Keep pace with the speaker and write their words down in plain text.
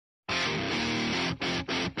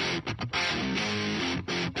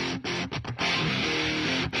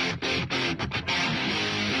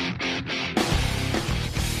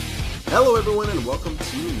Hello, everyone, and welcome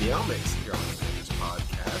to Meow Mix, the Carolina Panthers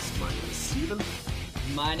podcast. My name is Steven.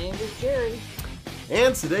 My name is Jerry.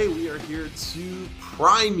 And today we are here to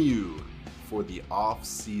prime you for the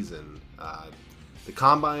off-season. The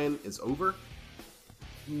Combine is over.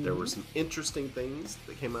 There were some interesting things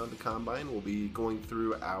that came out of the Combine. We'll be going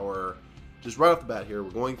through just right off the bat here,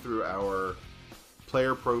 we're going through our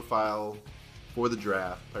player profiles for the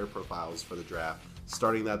draft,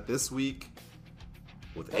 starting that this week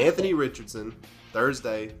with Anthony Richardson,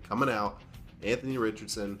 Thursday, coming out. Anthony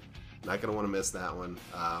Richardson, not going to want to miss that one.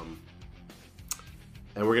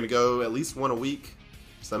 And we're going to go at least one a week.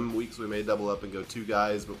 Some weeks we may double up and go two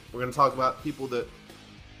guys, but we're going to talk about people that,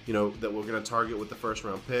 that we're going to target with the first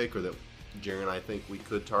round pick, or that Jerry and I think we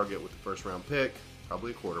could target with the first round pick.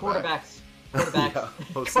 Probably a quarterback. Quarterbacks. Yeah,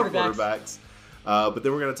 mostly quarterbacks. But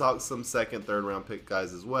then we're going to talk some second, third round pick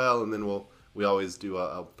guys as well, and then we always do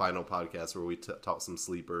a final podcast where we talk some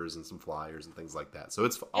sleepers and some flyers and things like that. So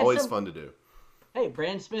it's always fun to do. Hey,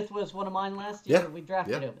 Brandon Smith was one of mine last year. Yeah, We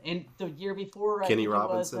drafted him. And the year before, Kenny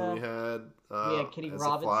Robinson, we had Kenny as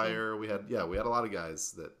Robinson. a flyer. We had a lot of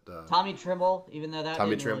guys that. Tommy Trimble, even though that Tommy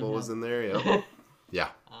didn't Trimble really was in there. Yeah, yeah.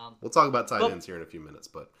 We'll talk about tight ends here in a few minutes,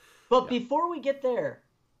 but before we get there,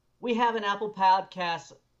 we have an Apple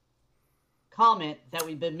Podcast comment that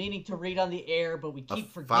we've been meaning to read on the air, but we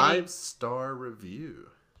keep forgetting. 5-star review.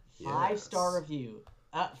 5-star review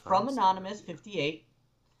from Anonymous 58.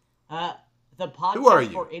 The podcast Who are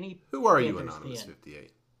you? for any Who are you, Panthers Anonymous fan.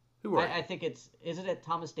 58? Who are you? I think isn't it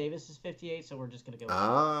Thomas Davis is 58? So we're just gonna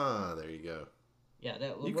go. There you go. Yeah,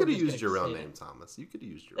 You could have used your real name, Thomas. You could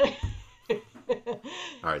have used your real name.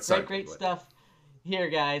 All right, sorry. Great stuff here,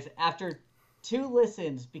 guys. After 2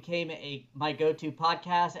 listens became my go-to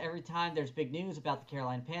podcast every time there's big news about the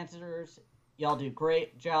Carolina Panthers. Y'all do a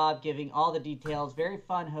great job giving all the details. Very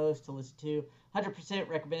fun host to listen to. 100%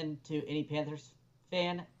 recommend to any Panthers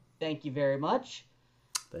fan. Thank you very much.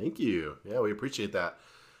 Thank you. Yeah, we appreciate that.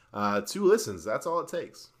 2 listens. That's all it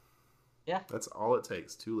takes. Yeah. That's all it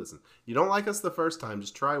takes. 2 listens. You don't like us the first time,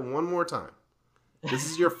 just try one more time. This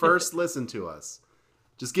is your first listen to us.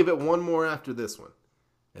 Just give it one more after this one.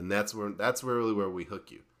 And that's really where we hook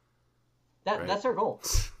you. Right? That's our goal.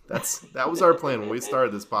 That was our plan when we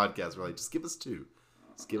started this podcast. We're like, just give us 2.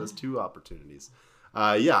 Just give us 2 opportunities.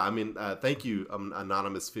 Thank you,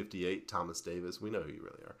 Anonymous 58, Thomas Davis. We know who you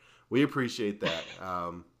really are. We appreciate that.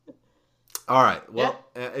 All right. Well,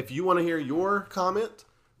 if you want to hear your comment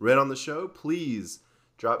read on the show, please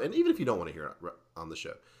drop. And even if you don't want to hear it on the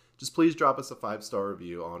show, just please drop us a 5-star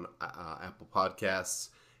review on Apple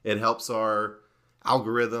Podcasts. It helps our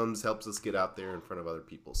algorithms, helps us get out there in front of other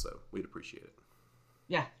people. So we'd appreciate it.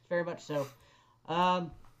 Yeah, very much so.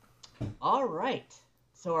 All right.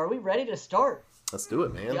 So are we ready to start? Let's do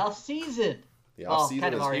it, man. The off season. The off season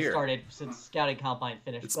kind of is already here. Started since scouting combine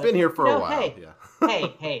finished. It's been here for a while. Hey, yeah.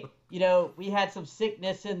 hey. We had some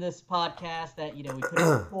sickness in this podcast that we couldn't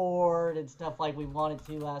record and stuff like we wanted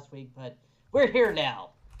to last week, but we're here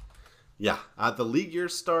now. Yeah, the league year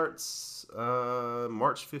starts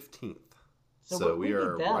March 15th, so we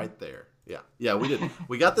are right there. Yeah, we did.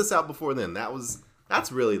 We got this out before then.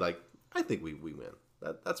 That's really I think we win.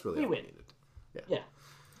 That's really all we needed. Yeah.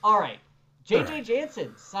 All right. J.J.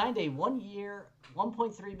 Jansen signed a 1-year,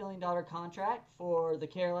 $1.3 million contract for the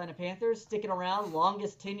Carolina Panthers, sticking around,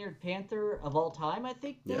 longest tenured Panther of all time, I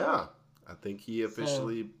think. Yeah, I think he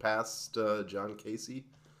officially passed John Casey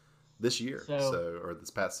this year, or this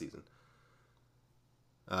past season.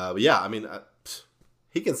 But yeah,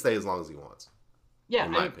 he can stay as long as he wants. Yeah,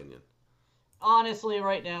 in my opinion. Honestly,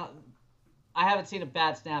 right now, I haven't seen a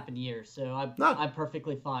bad snap in years, so I'm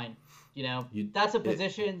perfectly fine. That's a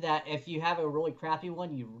position that if you have a really crappy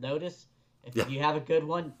one, you notice. If you have a good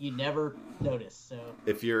one, you never notice. So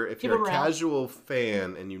if you're a casual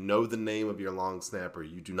fan and you know the name of your long snapper,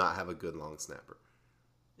 you do not have a good long snapper.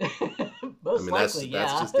 Most likely,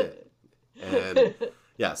 that's just it. And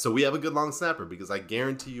yeah, so we have a good long snapper because I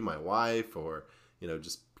guarantee you, my wife or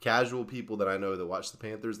just casual people that I know that watch the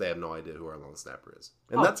Panthers, they have no idea who our long snapper is,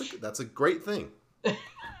 and that's a great thing.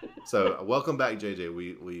 So welcome back, JJ.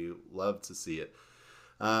 We love to see it.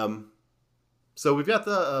 So we've got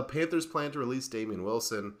the Panthers plan to release Damian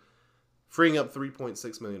Wilson, freeing up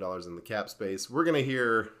 $3.6 million in the cap space. We're gonna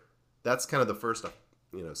hear that's kind of the first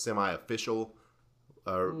semi-official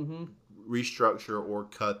restructure or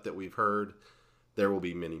cut that we've heard. There will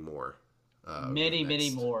be many more.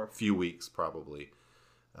 Many more. Few weeks probably.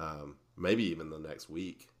 Maybe even the next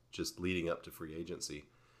week, just leading up to free agency.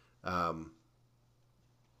 I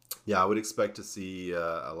would expect to see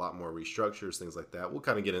a lot more restructures, things like that. We'll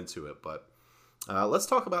kind of get into it, but let's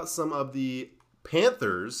talk about some of the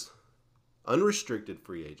Panthers unrestricted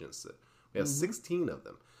free agents. We have 16 of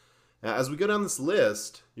them. Now, as we go down this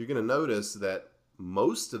list, you're going to notice that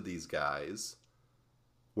most of these guys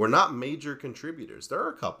were not major contributors. There are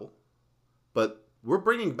a couple, but we're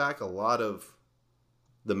bringing back a lot of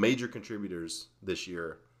the major contributors this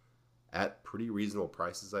year at pretty reasonable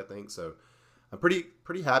prices, I think. So I'm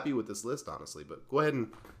pretty happy with this list, honestly. But go ahead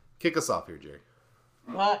and kick us off here, Jerry.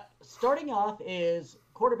 Starting off is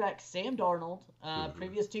quarterback Sam Darnold,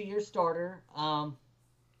 previous 2-year starter.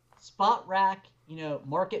 Spot rack,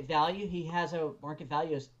 market value. He has a market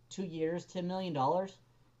value of 2 years, $10 million.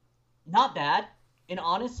 Not bad. And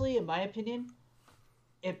honestly, in my opinion,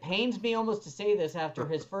 it pains me almost to say this after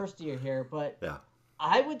his first year here, but yeah.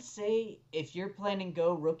 I would say if you're planning to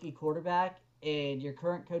go rookie quarterback and your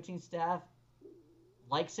current coaching staff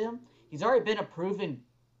likes him, he's already been a proven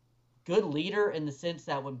good leader in the sense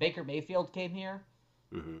that when Baker Mayfield came here,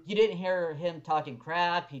 you didn't hear him talking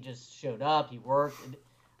crap. He just showed up. He worked. And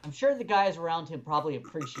I'm sure the guys around him probably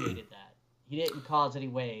appreciated that. He didn't cause any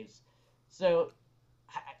waves. So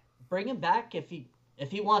bring him back if he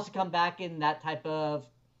wants to come back in that type of,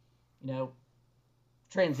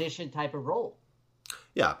 transition type of role.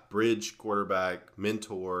 Yeah, bridge quarterback,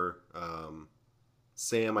 mentor.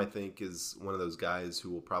 Sam, I think, is one of those guys who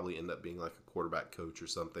will probably end up being like a quarterback coach or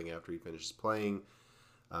something after he finishes playing.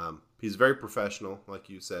 He's very professional, like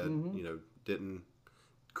you said. Didn't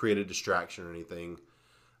create a distraction or anything.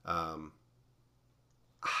 I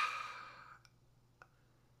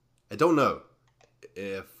don't know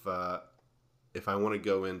if I want to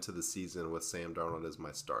go into the season with Sam Darnold as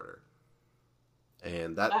my starter.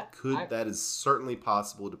 And that is certainly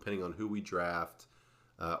possible depending on who we draft,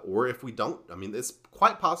 or if we don't. I mean, it's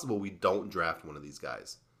quite possible we don't draft one of these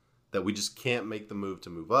guys, that we just can't make the move to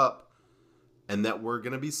move up, and that we're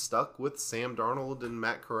going to be stuck with Sam Darnold and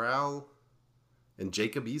Matt Corral and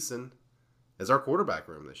Jacob Eason as our quarterback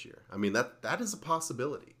room this year. I mean, that is a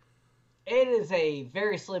possibility. It is a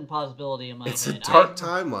very slim possibility in my It's opinion. a dark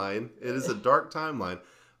timeline. It is a dark timeline.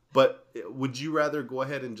 But would you rather go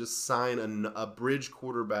ahead and just sign a bridge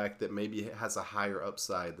quarterback that maybe has a higher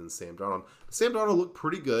upside than Sam Darnold? Sam Darnold looked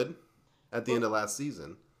pretty good at the end of last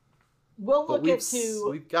season.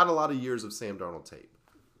 We've got a lot of years of Sam Darnold tape.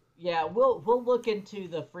 Yeah, we'll look into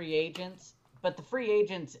the free agents, but the free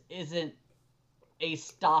agents isn't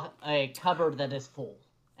a cupboard that is full.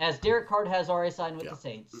 As Derek Carr has already signed with the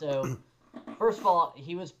Saints. So, first of all,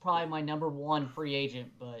 he was probably my number one free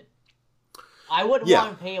agent, but I wouldn't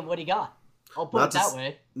want to pay him what he got. I'll put it that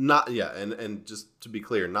way. And just to be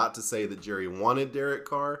clear, not to say that Jerry wanted Derek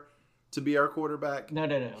Carr to be our quarterback.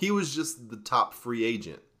 No. He was just the top free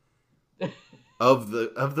agent of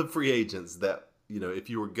the free agents that, if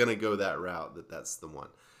you were going to go that route, that's the one.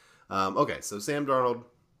 Okay, so Sam Darnold,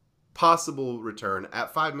 possible return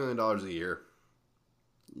at $5 million a year.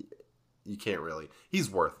 You can't really. He's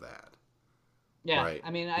worth that. Yeah, right?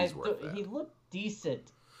 I mean, he looked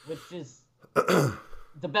decent, which is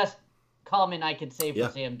the best comment I could say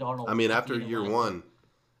for Sam Darnold. I mean, after year one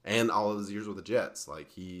and all of his years with the Jets,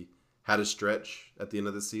 like he had a stretch at the end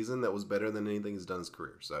of the season that was better than anything he's done in his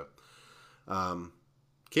career. So,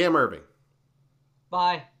 Cam Irving.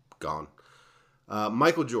 Bye. Gone.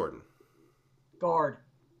 Michael Jordan. Guard.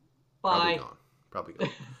 Bye. Probably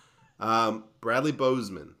gone. Bradley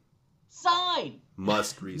Bozeman. Sign.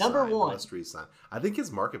 Must resign. Number one. Must resign. I think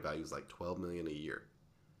his market value is like $12 million a year.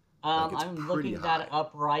 I'm looking that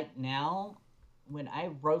up right now. When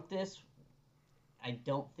I wrote this, I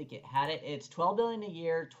don't think it had it. It's $12 million a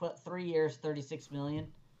year, 3 years, $36 million.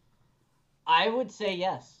 I would say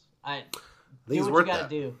yes. I think do what you got to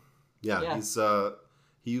do. Yeah,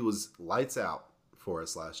 he was lights out for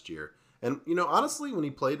us last year. And honestly, when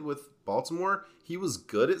he played with Baltimore, he was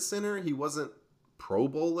good at center. He wasn't Pro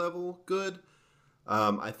Bowl level good.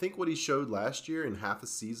 I think what he showed last year in half a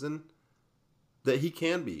season, that he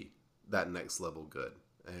can be that next level good.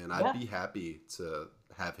 And I'd be happy to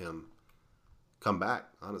have him come back,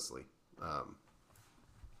 honestly.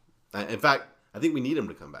 In fact, I think we need him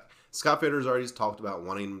to come back. Scott Fitter's already talked about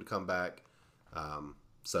wanting him to come back.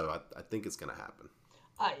 So I think it's going to happen.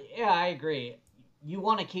 I agree. You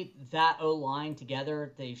want to keep that O-line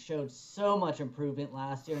together. They showed so much improvement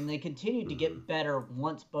last year, and they continued to get better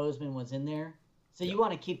once Bozeman was in there. So you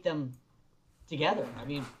want to keep them together. I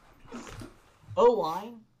mean,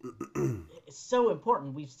 O-line is so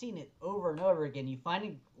important. We've seen it over and over again. You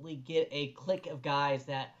finally get a clique of guys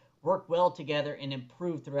that work well together and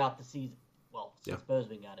improve throughout the season. Well, since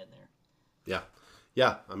Bozeman got in there.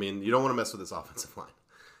 Yeah. I mean, you don't want to mess with this offensive line.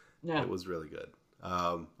 No. It was really good.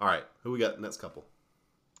 All right. Who we got next couple?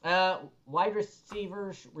 Wide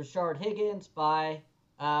receivers, Rashard Higgins. Bye.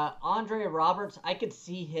 Andre Roberts, I could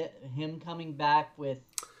see him coming back with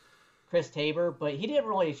Chris Tabor, but he didn't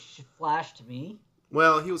really flash to me.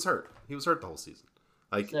 Well, he was hurt. He was hurt the whole season.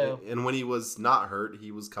 So, and when he was not hurt,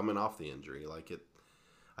 he was coming off the injury.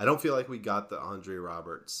 I don't feel like we got the Andre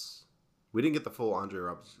Roberts. We didn't get the full Andre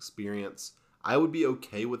Roberts experience. I would be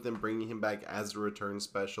okay with them bringing him back as a return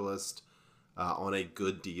specialist on a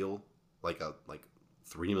good deal, like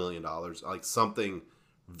 $3 million, like something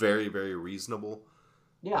very, very reasonable.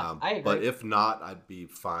 Yeah, I agree. But if not, I'd be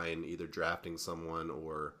fine either drafting someone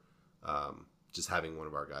or just having one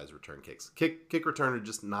of our guys return kicks. Kick returner,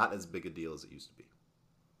 just not as big a deal as it used to be.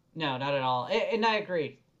 No, not at all. And I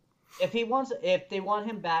agree. If they want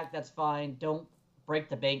him back, that's fine. Don't break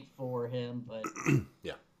the bank for him, but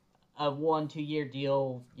yeah, a 1-2 year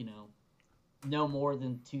deal, no more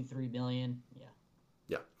than $2-3 million.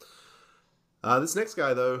 Yeah. This next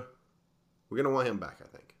guy though, we're gonna want him back, I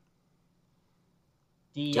think.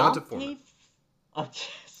 D'Onta Foreman.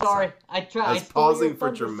 Sorry, I was pausing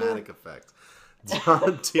for dramatic effect.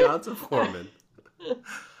 D'Onta Foreman,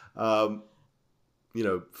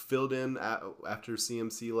 filled in after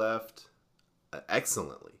CMC left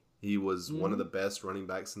excellently. He was one of the best running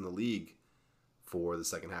backs in the league for the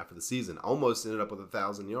second half of the season. Almost ended up with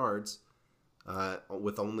 1,000 yards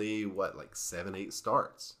with only 7-8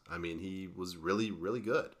 starts. I mean, he was really, really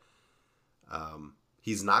good.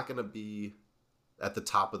 He's not going to be at the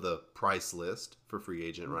top of the price list for free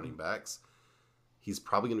agent running backs. He's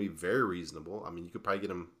probably going to be very reasonable. I mean, you could probably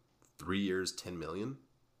get him 3 years, $10 million.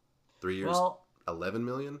 3 years, $11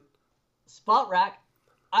 million. Spot Rack.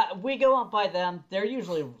 We go up by them. They're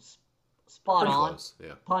usually spot pretty on. Close,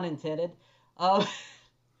 yeah. Pun intended. Yeah.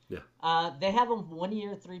 They have him 1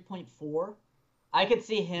 year, 3.4. I could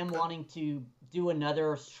see him wanting to do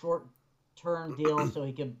another short-term deal so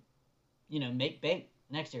he could, make bank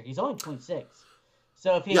next year. He's only 26.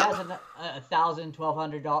 So if he has a 1,000,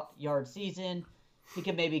 1,200 yard season, he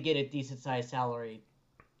could maybe get a decent-sized salary,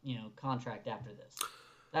 contract after this.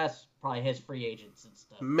 That's probably his free agents and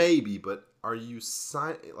stuff. Maybe, but are you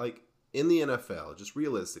in the NFL, just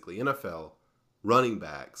realistically, NFL running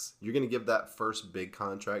backs, you're going to give that first big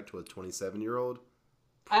contract to a 27-year-old?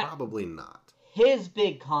 Probably not. His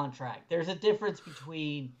big contract. There's a difference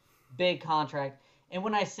between big contract, and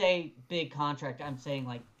when I say big contract, I'm saying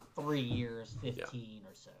 3 years, 15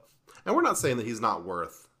 or so. And we're not saying that he's not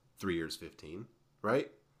worth 3 years, 15, right?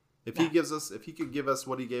 If he could give us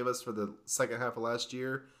what he gave us for the second half of last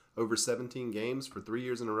year, over 17 games for 3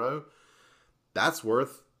 years in a row, that's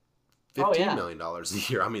worth $15 million a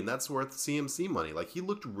year. I mean, that's worth CMC money. He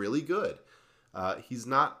looked really good. He's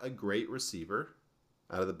not a great receiver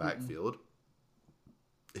out of the backfield.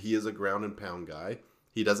 He is a ground and pound guy.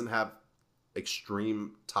 He doesn't have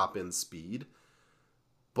extreme top end speed,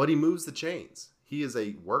 but he moves the chains. He is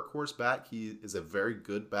a workhorse back. He is a very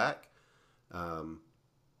good back.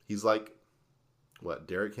 He's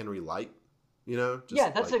Derrick Henry light,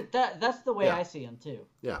 that's the way I see him too.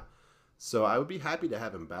 Yeah. So I would be happy to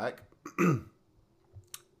have him back.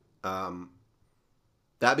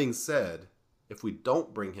 That being said, if we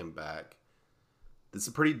don't bring him back, it's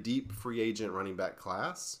a pretty deep free agent running back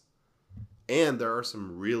class, and there are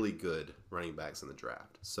some really good running backs in the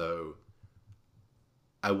draft. So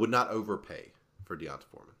I would not overpay for D'Onta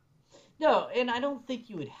Foreman. No, and I don't think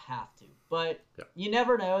you would have to, but you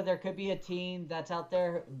never know. There could be a team that's out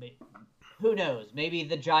there. Who knows? Maybe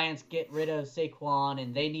the Giants get rid of Saquon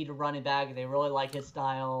and they need a running back and they really like his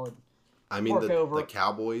style. And the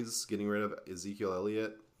Cowboys getting rid of Ezekiel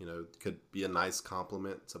Elliott, could be a nice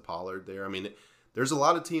compliment to Pollard there. I mean, there's a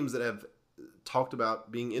lot of teams that have talked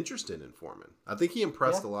about being interested in Foreman. I think he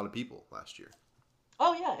impressed a lot of people last year.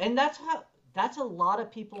 Oh yeah, and that's a lot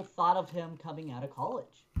of people thought of him coming out of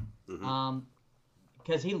college. Mm-hmm.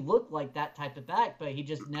 Because he looked like that type of back, but he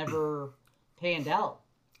just never panned out.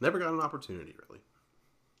 Never got an opportunity, really.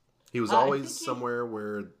 He was always somewhere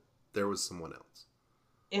where there was someone else.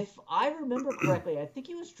 If I remember correctly, I think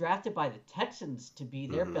he was drafted by the Texans to be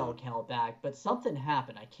their bell cow back, but something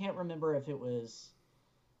happened. I can't remember if it was,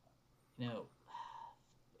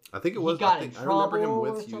 I think it was. I remember him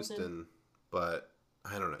with Houston, but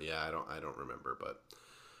I don't know. Yeah, I don't remember. But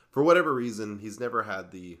for whatever reason, he's never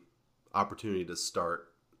had the opportunity to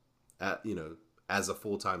start as a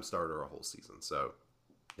full-time starter a whole season. So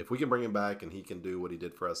if we can bring him back and he can do what he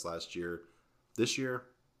did for us last year, this year,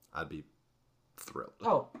 I'd be thrilled.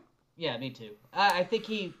 Oh, yeah, me too. I think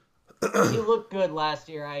he looked good last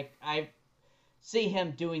year. I see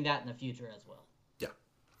him doing that in the future as well.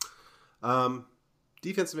 Yeah.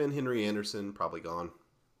 Defensive end Henry Anderson probably gone,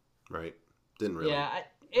 right? Didn't really. Yeah,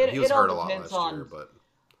 he was hurt a lot last year, but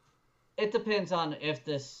It depends on if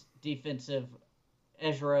this defensive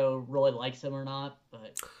Ezra really likes him or not,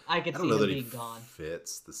 but I could I don't see know him that he being gone.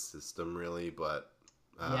 fits the system really, but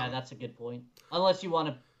Yeah, um, that's a good point. Unless you want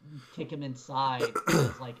to kick him inside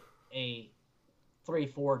as like a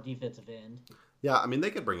 3-4 defensive end. yeah, I mean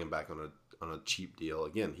they could bring him back on a cheap deal.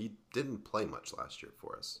 Again, he didn't play much last year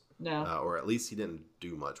for us, No. or at least he didn't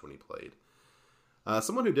do much when he played.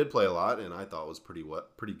 Someone who did play a lot and I thought was pretty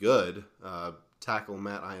good. Tackle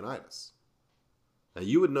Matt Ioannidis. Now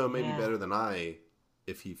you would know maybe Yeah. better than I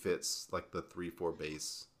if he fits like the 3-4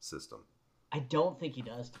 base system. I don't think he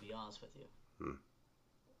does, to be honest with you. Hmm.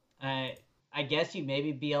 I guess you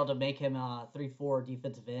maybe be able to make him a 3-4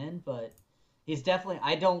 defensive end, but he's definitely.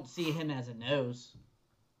 I don't see him as a nose.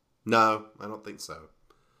 No, I don't think so.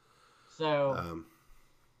 So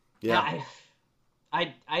Yeah,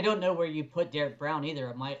 I don't know where you put Derek Brown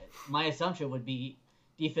either. My assumption would be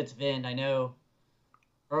defensive end. I know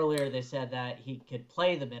earlier they said that he could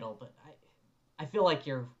play the middle, but I feel like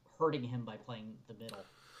you're hurting him by playing the middle.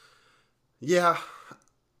 yeah.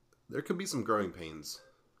 There could be some growing pains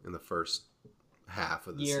in the first half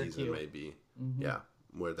of the Year or season, two. maybe. Mm-hmm. Yeah,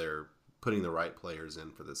 where they're putting the right players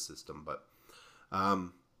in for this system. But,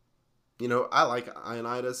 I like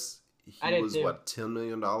Ioannidis. I He did was, too. what, $10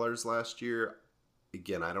 million last year?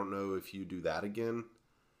 Again, I don't know if you do that again.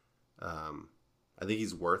 I think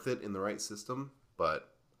he's worth it in the right system, but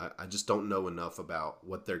I just don't know enough about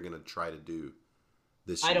what they're going to try to do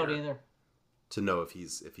this year. I don't either. To know if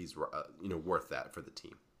he's worth that for the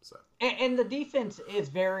team. So And the defense is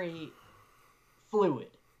very fluid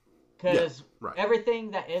because right. everything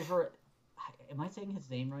that Ezra, am I saying his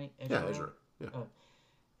name right? Ezra.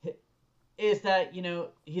 Yeah. Is that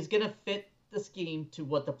he's gonna fit the scheme to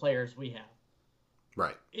what the players we have,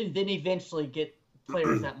 Right. and then eventually get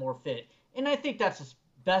players that more fit. And I think that's the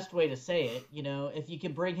best way to say it. If you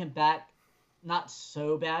can bring him back, not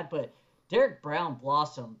so bad, but Derek Brown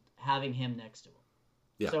blossomed having him next to him.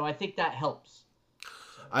 Yeah. So I think that helps.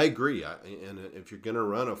 I agree. And if you're going to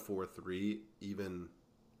run a 4-3, even,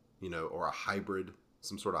 or a hybrid,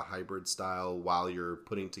 some sort of hybrid style while you're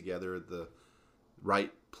putting together the right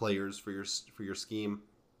players for your scheme,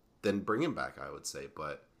 then bring him back, I would say.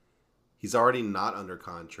 But he's already not under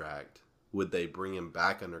contract. Would they bring him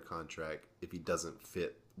back under contract if he doesn't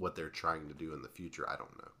fit what they're trying to do in the future? I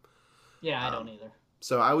don't know. Yeah, I don't either.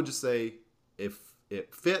 So I would just say if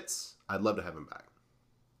it fits, I'd love to have him back.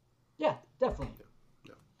 Yeah, definitely.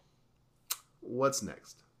 Yeah. What's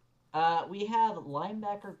next? We have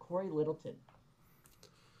linebacker Corey Littleton.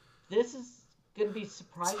 This is going to be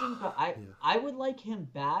surprising, but I would like him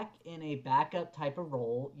back in a backup type of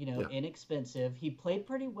role, inexpensive. He played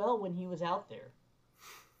pretty well when he was out there.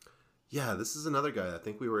 Yeah, this is another guy. I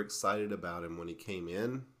think we were excited about him when he came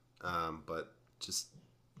in, but just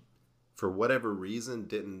for whatever reason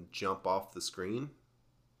didn't jump off the screen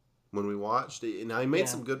when we watched. Now, he made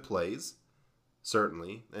some good plays,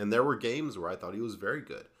 certainly, and there were games where I thought he was very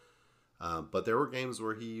good. But there were games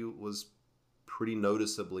where he was pretty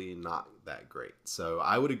noticeably not that great. So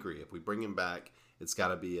I would agree. If we bring him back, it's got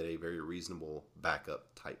to be at a very reasonable backup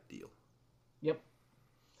type deal. Yep.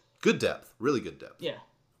 Good depth. Really good depth. Yeah.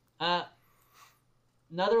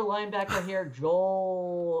 Another linebacker here,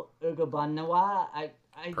 Joel Ugobanawa. I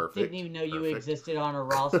didn't even know you existed on a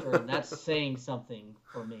roster, and that's saying something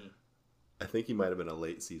for me. I think he might have been a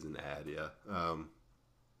late season ad, yeah.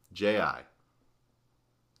 J.I.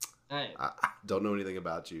 I don't know anything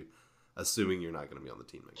about you, assuming you're not going to be on the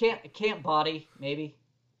team next year. Can't body, maybe.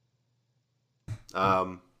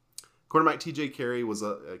 Quarterback T.J. Carey was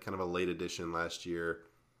a kind of a late addition last year.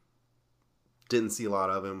 Didn't see a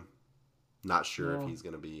lot of him. Not sure if he's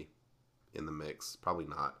going to be in the mix. Probably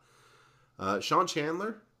not. Sean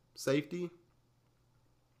Chandler, safety.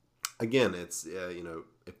 Again, it's,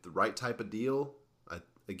 if the right type of deal.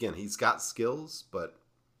 Again, he's got skills, but...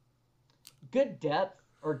 Good depth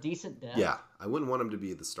or decent depth. Yeah, I wouldn't want him to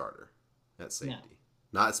be the starter at safety.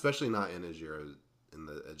 No. Especially not in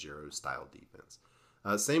the Ejiro style defense.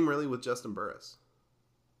 Same really with Justin Burris.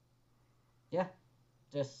 Yeah,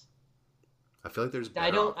 just... I feel like there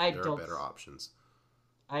are better options.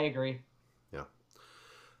 I agree. Yeah.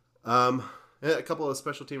 A couple of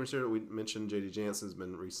special teamers here that we mentioned. J.D. Jansen's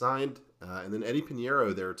been re-signed. And then Eddie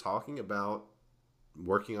Pinheiro, they're talking about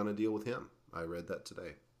working on a deal with him. I read that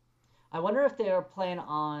today. I wonder if they're planning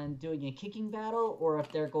on doing a kicking battle or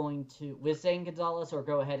if they're going to, with Zane Gonzalez, or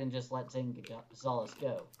go ahead and just let Zane Gonzalez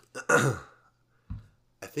go.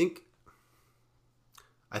 I think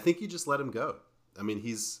you just let him go. I mean,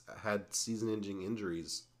 he's had season-ending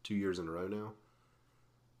injuries 2 years in a row now.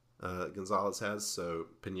 Gonzalez has. So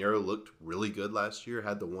Pinheiro looked really good last year.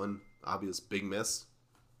 Had the one obvious big miss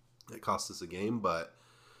that cost us a game, but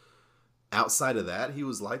outside of that, he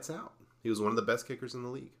was lights out. He was one of the best kickers in the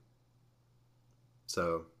league.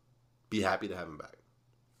 So, be happy to have him back.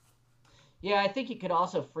 Yeah, I think he could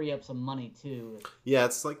also free up some money too. Yeah,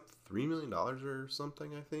 it's like $3 million or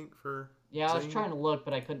something, I think, for Yeah, I was Zane. trying to look,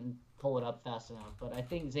 but I couldn't pull it up fast enough. But I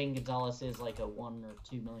think Zane Gonzalez is like a 1 or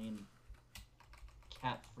 2 million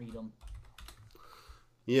cap freedom.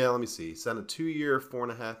 Yeah, let me see. Signed a 2-year,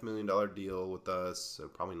 $4.5 million deal with us, so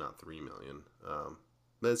probably not $3 million.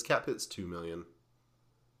 But his cap hit's $2 million.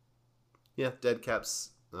 Yeah, dead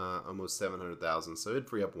cap's almost $700,000, so it'd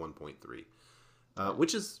free up 1.3,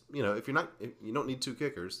 which is, if you don't need 2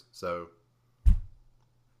 kickers, so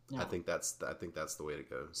No. I think that's the way to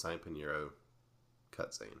go. Sign Pinheiro,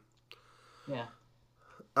 cut Zane. Yeah.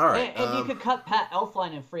 All right, And you could cut Pat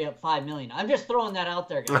Elflein and free up $5 million. I'm just throwing that out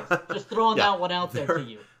there, guys. Just throwing Yeah, that one out there to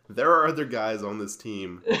you. There are other guys on this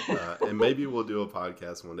team, and maybe we'll do a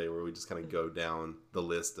podcast one day where we just kind of go down the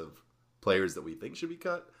list of players that we think should be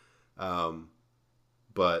cut.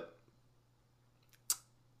 But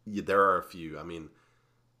yeah, there are a few. I mean,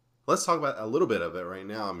 let's talk about a little bit of it right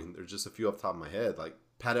now. I mean, there's just a few off the top of my head. Like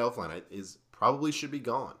Pat Elflein probably should be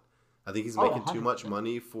gone. I think he's making too much 100%.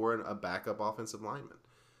 money for a backup offensive lineman.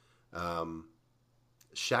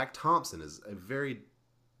 Shaq Thompson is a very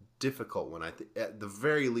difficult one. At the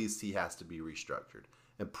very least, he has to be restructured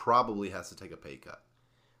and probably has to take a pay cut.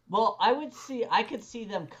 Well, I could see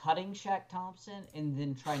them cutting Shaq Thompson and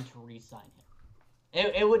then trying to re-sign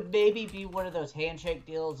him. It would maybe be one of those handshake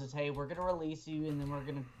deals. Is, hey, we're going to release you and then we're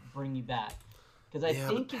going to bring you back. Because I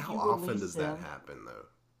think but if how you often release does him, that happen though?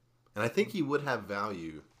 And I think he would have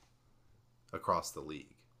value across the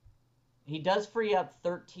league. he does free up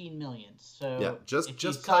 $13 million. So Yeah, if you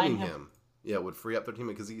just sign cutting him, would free up $13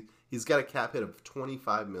 million because he's got a cap hit of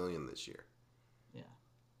 $25 million this year. Yeah.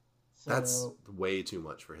 So, That's way too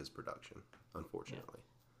much for his production, unfortunately.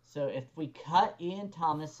 So if we cut Ian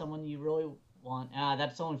Thomas, someone you really want,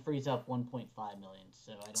 that's only frees up $1.5 million.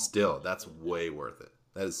 So I don't. Still, really that's think way worth it.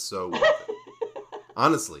 That is so worth it.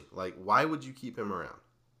 Honestly, like, why would you keep him around?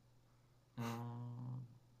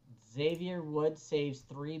 Xavier Woods saves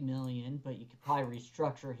 $3 million, but you could probably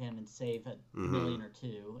restructure him and save a million or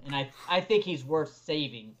two. And I think he's worth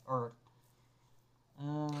saving. Or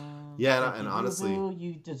Yeah, and Frankie honestly, Louvu,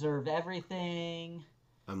 you deserve everything.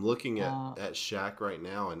 I'm looking at Shaq right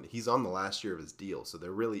now, and he's on the last year of his deal, so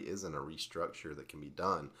there really isn't a restructure that can be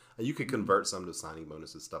done. You could convert some to signing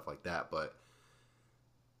bonuses, stuff like that, but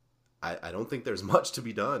I don't think there's much to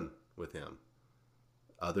be done with him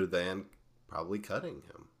other than probably cutting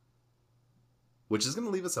him, which is going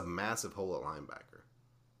to leave us a massive hole at linebacker.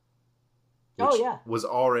 Which was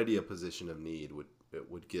already a position of need.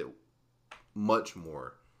 Would get much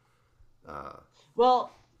more.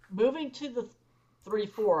 Well, moving to the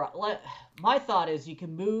 3-4, my thought is you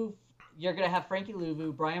can move. You're going to have Frankie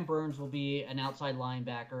Louvu, Brian Burns will be an outside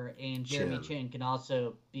linebacker, and Jeremy Chin can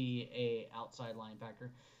also be a outside linebacker.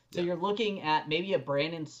 So you're looking at maybe a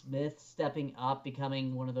Brandon Smith stepping up,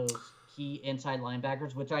 becoming one of those key inside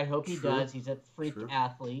linebackers, which I hope he does. He's a freak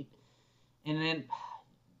athlete. And then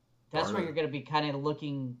that's where you're going to be kind of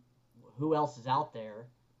looking who else is out there.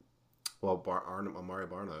 Well, Amari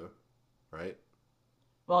Barno, right?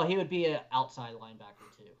 Well, he would be an outside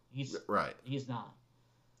linebacker too. He's not.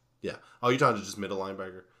 Yeah. Oh, you're talking to just middle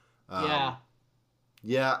linebacker?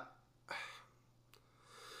 Yeah.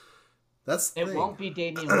 That's the thing. Won't be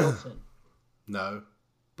Damian Wilson. No.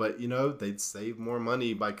 But, they'd save more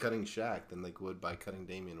money by cutting Shaq than they would by cutting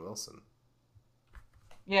Damian Wilson.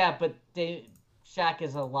 Yeah, but Shaq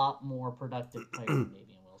is a lot more productive player than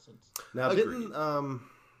Damian Wilson. Now, didn't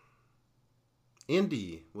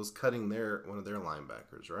Indy was cutting one of their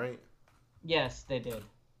linebackers, right? Yes, they did.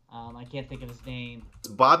 I can't think of his name. It's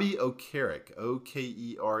Bobby Okereke,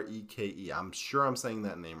 Okereke. I'm sure I'm saying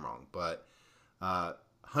that name wrong, but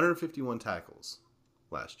 151 tackles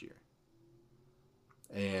last year.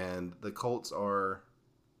 And the Colts are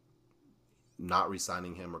not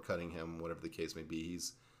re-signing him or cutting him, whatever the case may be.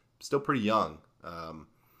 He's still pretty young.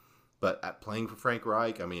 But at playing for Frank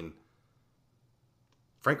Reich, I mean,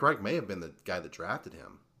 Frank Reich may have been the guy that drafted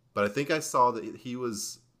him. But I think I saw that he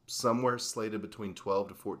was somewhere slated between $12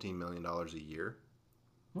 to $14 million a year.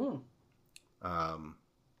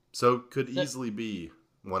 So could easily be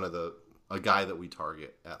a guy that we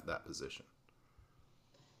target at that position.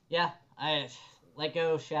 Yeah, I let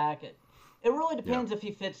go Shaq. It really depends if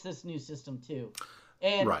he fits this new system too.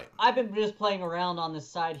 And I've been just playing around on this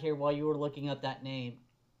side here while you were looking up that name.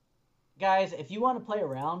 Guys, if you want to play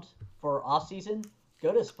around for off season,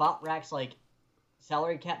 go to Spot Rack's like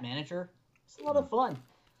salary cap manager. It's a lot of fun.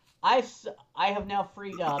 I have now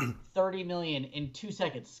freed up $30 million in 2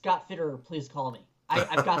 seconds. Scott Fitterer, please call me.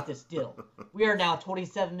 I've got this deal. We are now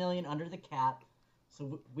 $27 million under the cap,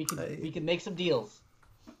 so we can make some deals.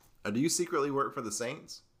 Do you secretly work for the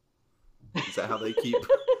Saints? Is that how they keep?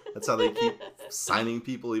 That's how they keep signing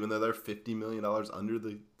people, even though they're $50 million under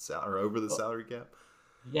the or over the salary cap.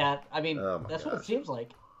 Yeah, I mean that's what it seems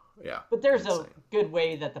like. Yeah, but there's a good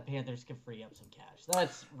way that the Panthers can free up some cash.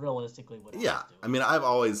 That's realistically what. Yeah, I mean, I've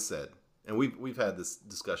always said, and we've had this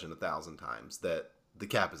discussion 1,000 times, that the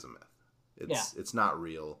cap is a myth. It's not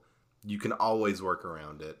real. You can always work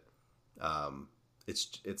around it.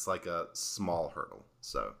 It's like a small hurdle.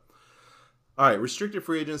 So, all right, restricted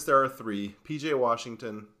free agents. There are 3: P.J.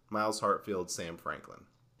 Washington, Miles Hartfield, Sam Franklin.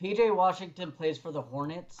 P.J. Washington plays for the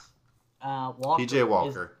Hornets. P.J.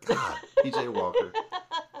 Walker. God, P.J. Walker.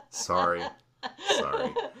 Sorry.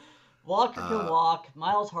 Walker can walk.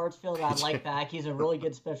 Miles Hartfield, I like back. He's a really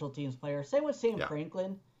good special teams player. Same with Sam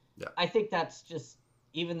Franklin. Yeah. I think that's just,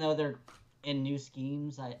 even though they're in new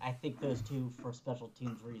schemes, I think those two, for special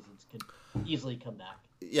teams reasons, could easily come back.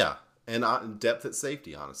 Yeah, and depth at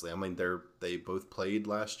safety, honestly. I mean, they both played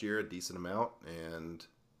last year a decent amount, and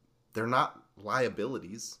they're not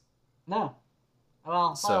liabilities. No.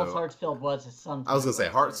 Well, Miles Hartsfield was his son. I was going to say,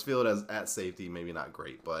 Hartsfield at safety, maybe not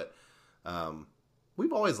great, but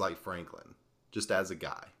we've always liked Franklin, just as a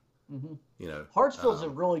guy. Mm-hmm. You know, Hartsfield's a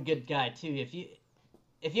really good guy, too.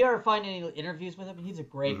 If you ever find any interviews with him, he's a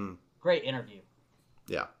great interview.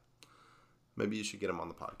 Yeah. Maybe you should get him on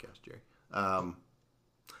the podcast, Jerry.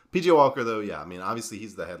 P.J. Walker, though, yeah, I mean, obviously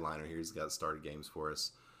he's the headliner here. He's got started games for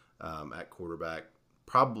us at quarterback.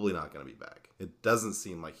 Probably not going to be back. It doesn't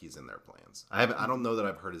seem like he's in their plans. I don't know that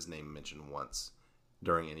I've heard his name mentioned once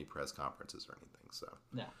during any press conferences or anything. So,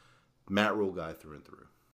 no. Matt Rule guy through and through.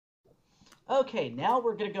 Okay, now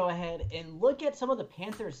we're going to go ahead and look at some of the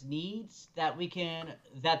Panthers' needs that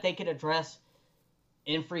they could address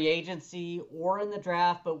in free agency or in the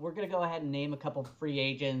draft. But we're going to go ahead and name a couple of free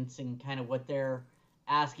agents and kind of what their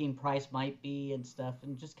asking price might be and stuff,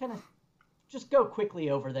 and just go quickly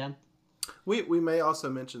over them. We may also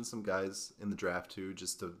mention some guys in the draft too,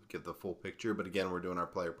 just to get the full picture. But again, we're doing our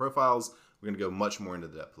player profiles. We're going to go much more into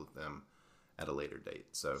depth with them at a later date.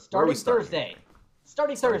 So starting Thursday.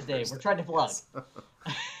 We're trying to plug.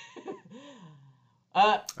 Yes.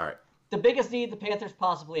 All right. The biggest need the Panthers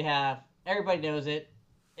possibly have. Everybody knows it.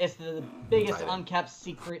 It's the biggest unkept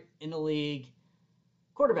secret in the league.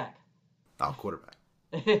 Quarterback. Oh, quarterback.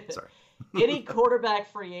 Sorry. Any quarterback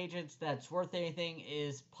free agents that's worth anything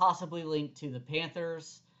is possibly linked to the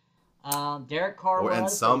Panthers. Derek Carr and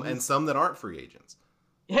some that aren't free agents.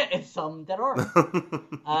 Yeah, and some that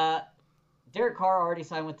are. Derek Carr already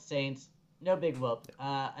signed with the Saints. No big whoop.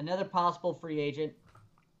 Another possible free agent,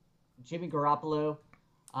 Jimmy Garoppolo.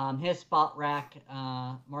 His spot rack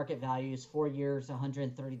market value is 4 years,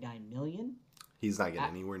 $139 million. He's not getting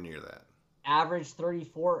anywhere near that. Average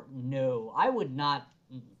 34. No, I would not.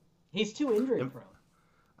 He's too injury prone.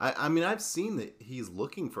 I mean, I've seen that he's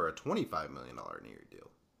looking for a $25 million year deal.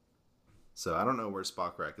 So I don't know where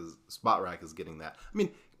Spot Rack is getting that. I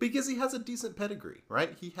mean, because he has a decent pedigree,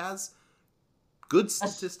 right? He has good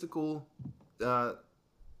statistical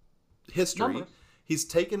history. Numbers. He's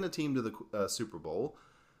taken the team to the Super Bowl.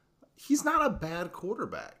 He's not a bad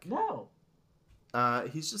quarterback. No.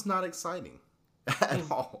 He's just not exciting at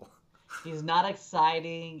all. He's not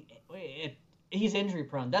exciting. He's injury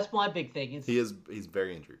prone. That's my big thing. He's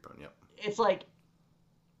very injury prone, yep. It's like,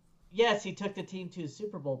 yes, he took the team to the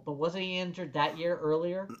Super Bowl, but wasn't he injured that year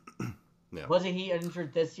earlier? Yeah. Wasn't he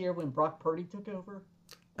injured this year when Brock Purdy took over?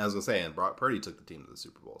 I was going to say, and Brock Purdy took the team to the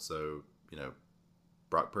Super Bowl. So,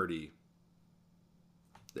 Brock Purdy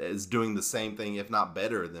is doing the same thing, if not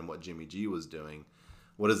better, than what Jimmy G was doing.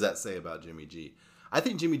 What does that say about Jimmy G? I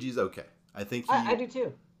think Jimmy G's okay. I think I do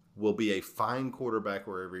too. Will be a fine quarterback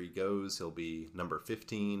wherever he goes. He'll be number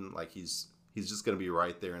 15. Like he's just going to be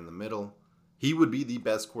right there in the middle. He would be the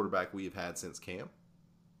best quarterback we've had since Cam.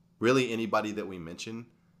 Really, anybody that we mention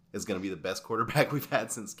is going to be the best quarterback we've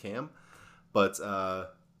had since Cam. But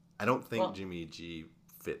I don't think Jimmy G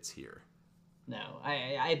fits here. No,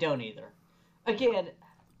 I don't either. Again,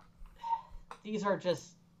 these are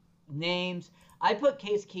just names. I put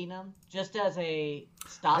Case Keenum just as a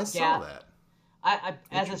stopgap. I saw that.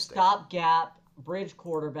 As a stopgap bridge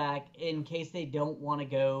quarterback in case they don't want to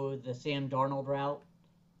go the Sam Darnold route.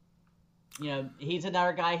 He's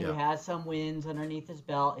another guy who has some wins underneath his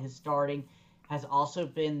belt. His starting has also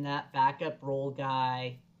been that backup role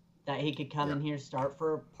guy that he could come in here, start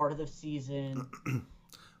for part of the season.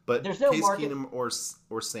 But there's no Case Keenum or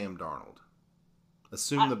Sam Darnold.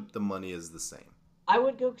 Assume the money is the same. I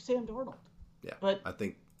would go Sam Darnold. Yeah, but I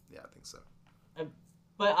think so.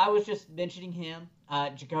 But I was just mentioning him.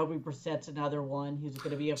 Jacoby Brissett's another one who's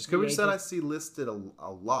going to be a Jacoby free Brissett agent. I see listed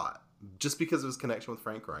a lot just because of his connection with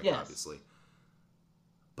Frank Reich, Yes. obviously.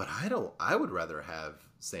 But I would rather have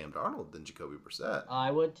Sam Darnold than Jacoby Brissett.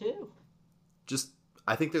 I would too.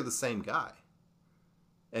 I think they're the same guy.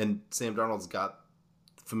 And Sam Darnold's got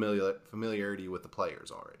familiarity with the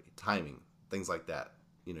players already, timing, things like that.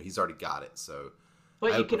 You know, he's already got it. So,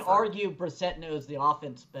 but you can argue Brissett knows the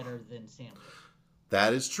offense better than Sam does.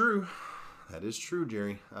 That is true. That is true,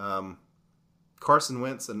 Jerry. Carson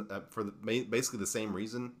Wentz, and for basically the same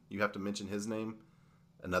reason, you have to mention his name.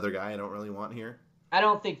 Another guy I don't really want here. I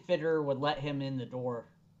don't think Fitterer would let him in the door.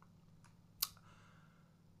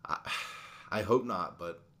 I hope not,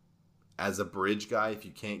 but as a bridge guy, if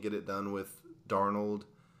you can't get it done with Darnold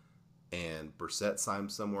and Brissett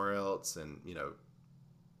signs somewhere else, and, you know,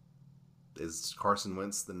 is Carson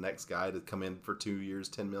Wentz the next guy to come in for 2 years,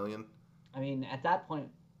 $10 million? I mean, at that point,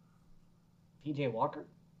 P.J. Walker?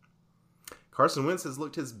 Carson Wentz has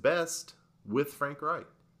looked his best with Frank Reich.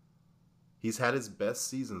 He's had his best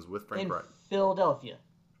seasons with Frank Reich. Philadelphia.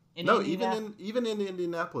 Even in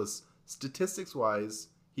Indianapolis, statistics-wise,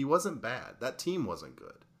 he wasn't bad. That team wasn't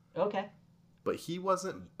good. Okay. But he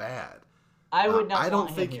wasn't bad. I would not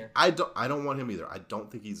want him here. I don't want him either. I don't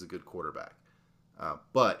think he's a good quarterback.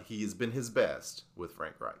 But he's been his best with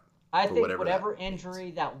Frank Reich. I think whatever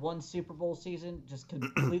injury that one Super Bowl season just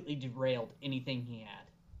completely derailed anything he had.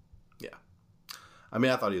 Yeah. I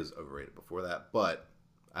mean, I thought he was overrated before that, but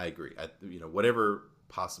I agree. Whatever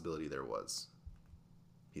possibility there was,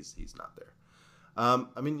 he's not there.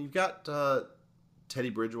 I mean, you've got Teddy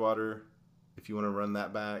Bridgewater, if you want to run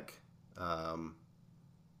that back.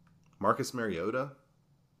 Marcus Mariota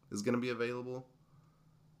is going to be available.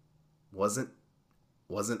 Wasn't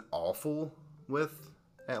awful with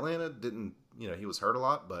Atlanta. He was hurt a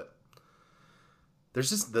lot, but there's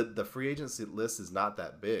just the free agency list is not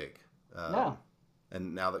that big. No.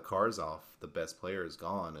 And now that Carr's off, the best player is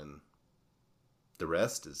gone, and the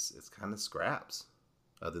rest is kind of scraps,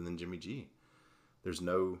 other than Jimmy G. There's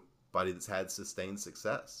nobody that's had sustained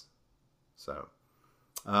success. So,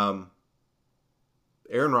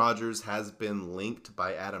 Aaron Rodgers has been linked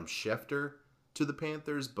by Adam Schefter to the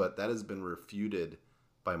Panthers, but that has been refuted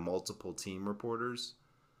by multiple team reporters,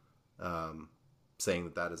 saying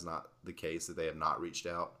that is not the case, that they have not reached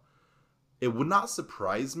out. It would not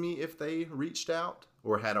surprise me if they reached out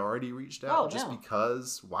or had already reached out,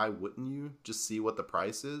 because why wouldn't you just see what the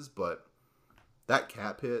price is? But that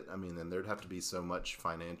cap hit, I mean, then there'd have to be so much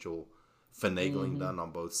financial finagling done on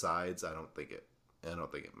both sides. I don't think it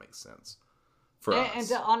makes sense for us.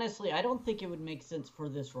 And honestly, I don't think it would make sense for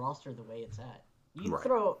this roster the way it's at. You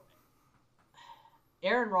throw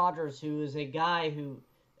Aaron Rodgers, who is a guy who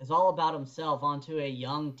is all about himself, onto a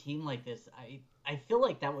young team like this. I feel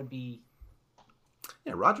like that would be.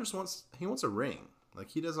 Yeah, Rodgers wants a ring. Like,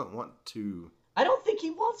 he doesn't want to. I don't think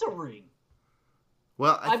he wants a ring.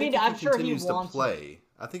 Well, I think if he sure continues to play,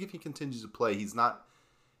 I think if he continues to play,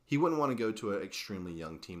 he wouldn't want to go to an extremely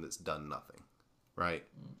young team that's done nothing, right?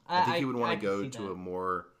 I think he would want to go to a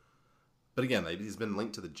more. But again, he's been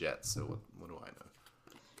linked to the Jets, so what do I know?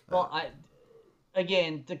 Well,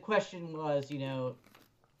 again, the question was,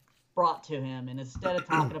 brought to him, and instead of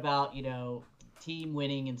talking about, team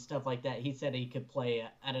winning and stuff like that, he said he could play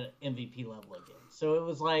at an MVP level again. So it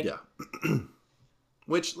was like, yeah.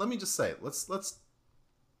 Which, let me just say, let's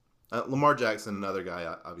Lamar Jackson, another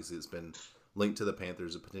guy, obviously, has been linked to the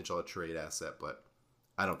Panthers, a potential trade asset, but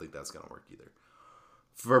I don't think that's going to work either.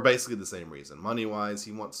 For basically the same reason. Money-wise,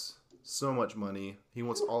 he wants so much money. He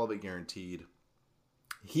wants all of it guaranteed.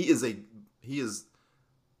 He is a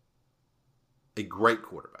great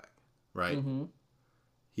quarterback, right? Mm-hmm.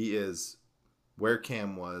 He is where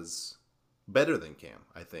Cam was, better than Cam,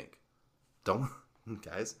 I think. Don't,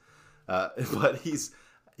 guys. But he's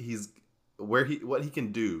what he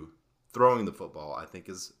can do throwing the football, I think,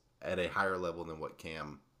 is at a higher level than what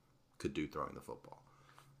Cam could do throwing the football.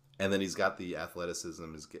 And then he's got the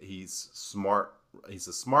athleticism. He's smart. He's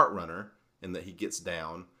a smart runner in that he gets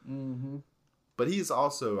down. Mm-hmm. But he's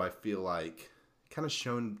also, I feel like, kind of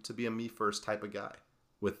shown to be a me first type of guy.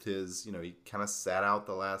 With his, he kind of sat out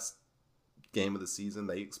the last game of the season.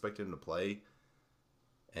 They expected him to play,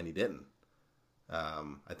 and he didn't.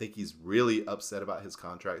 I think he's really upset about his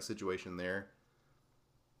contract situation there.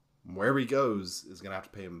 Wherever he goes is going to have to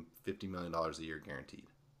pay him $50 million a year guaranteed.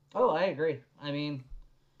 Oh, I agree. I mean,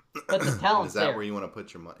 but the talent's there. Is that where you want to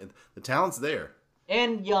put your money? The talent's there.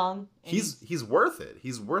 And young. And he's worth it.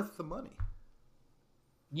 He's worth the money.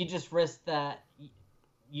 You just risk that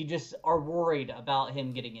you just are worried about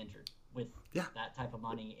him getting injured with that type of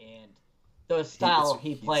money and the style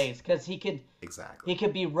he plays, because he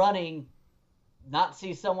could be running, not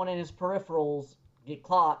see someone in his peripherals get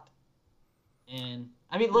clocked, and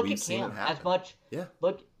I mean, look at Cam as much. Yeah.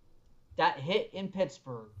 Look, that hit in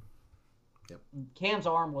Pittsburgh. Yep. Cam's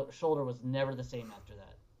shoulder was never the same after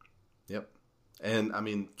that. Yep. And I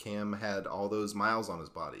mean, Cam had all those miles on his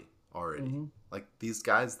body already. Mm-hmm. Like, these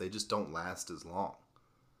guys, they just don't last as long.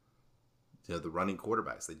 You know, the running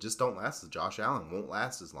quarterbacks, they just don't last. Josh Allen won't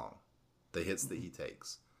last as long. The hits that he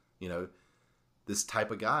takes. You know, this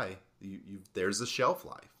type of guy, there's a shelf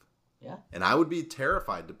life. Yeah. And I would be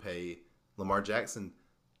terrified to pay Lamar Jackson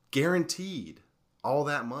guaranteed all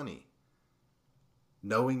that money,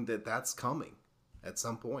 knowing that that's coming at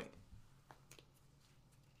some point.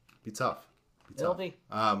 Be tough. It'll be.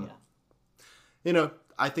 You know,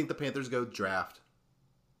 I think the Panthers go draft.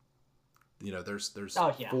 You know, there's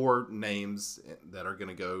 4 names that are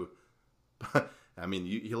going to go. I mean,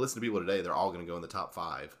 you listen to people today; they're all going to go in the top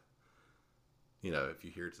 5. You know, if you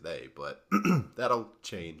hear today, but that'll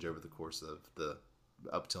change over the course of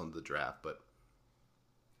up till the draft. But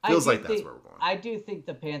feels like that's where we're going. I do think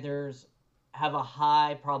the Panthers have a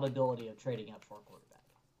high probability of trading up for a quarterback.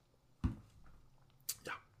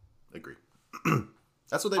 Yeah, agree.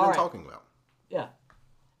 That's what they've been talking about. Yeah.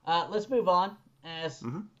 Let's move on. As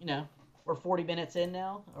you know, we're 40 minutes in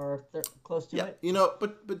now, or close to it. You know,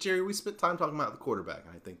 but Jerry, we spent time talking about the quarterback,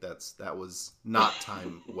 and I think that was not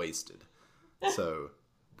time wasted. So,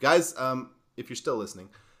 guys, if you're still listening,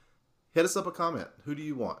 hit us up a comment. Who do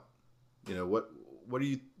you want? You know, what are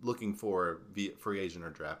you looking for via free agent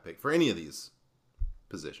or draft pick for any of these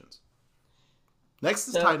positions? Next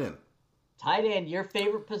is tight end. Tight end, your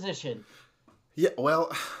favorite position. Yeah,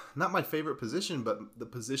 well, not my favorite position, but the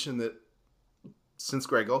position that since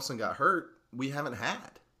Greg Olsen got hurt, we haven't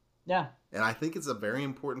had. Yeah. And I think it's a very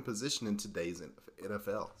important position in today's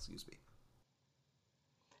NFL. Excuse me.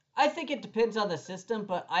 I think it depends on the system,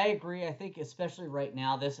 but I agree. I think especially right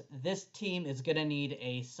now, this team is going to need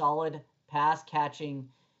a solid pass-catching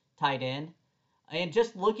tight end. And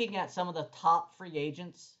just looking at some of the top free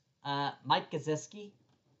agents, Mike Gesicki,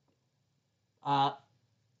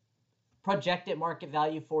 projected market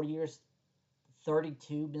value 4 years,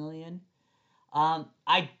 $32 million.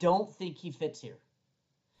 I don't think he fits here.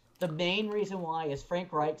 The main reason why is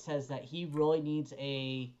Frank Reich says that he really needs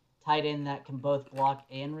a tight end that can both block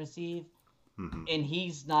and receive, and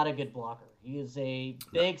he's not a good blocker. He is a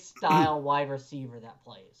big style wide receiver that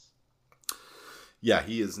plays. Yeah,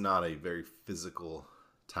 he is not a very physical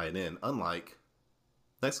tight end, unlike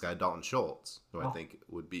next guy, Dalton Schultz, who I think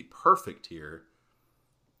would be perfect here,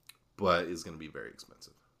 but is going to be very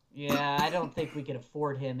expensive. Yeah, I don't think we could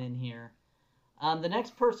afford him in here. The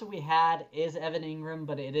next person we had is Evan Ingram,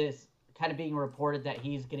 but it is kind of being reported that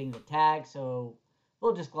he's getting the tag, so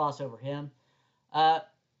we'll just gloss over him.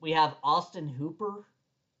 We have Austin Hooper.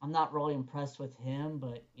 I'm not really impressed with him,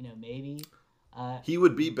 but, you know, maybe. He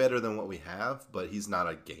would be better than what we have, but he's not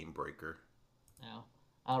a game breaker.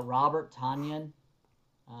 No. Robert Tonyan.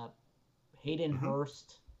 Hayden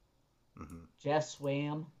Hurst. Jeff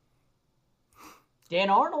Swam. Dan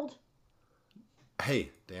Arnold. Hey,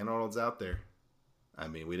 Dan Arnold's out there. I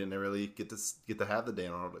mean, we didn't really get to have the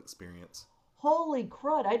Dan Arnold experience. Holy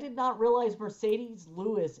crud, I did not realize Mercedes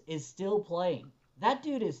Lewis is still playing. That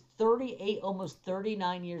dude is 38, almost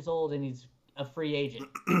 39 years old, and he's a free agent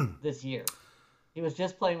this year. He was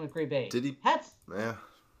just playing with Green Bay. Did he? Yeah.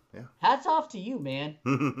 Hats off to you, man.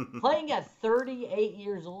 Playing at 38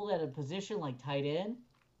 years old at a position like tight end,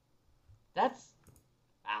 that's...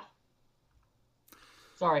 Wow.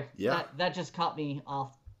 Sorry. Yeah. That just caught me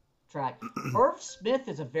off track. Irv Smith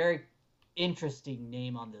is a very interesting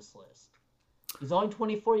name on this list. He's only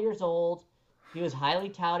 24 years old. He was highly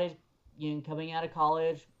touted, you know, coming out of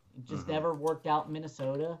college. Just never worked out in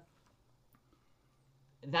Minnesota.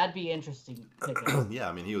 That'd be interesting. Yeah,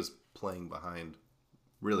 I mean, he was playing behind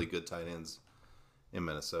really good tight ends in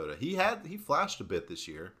Minnesota. He flashed a bit this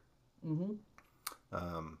year.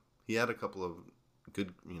 He had a couple of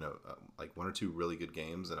good, you know, like 1 or 2 really good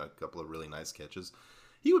games and a couple of really nice catches.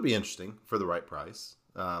 He would be interesting for the right price.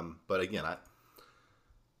 But again,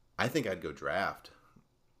 I think I'd go draft.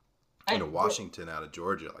 You know, Washington out of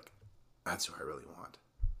Georgia, like, that's who I really want.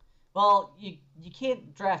 Well, you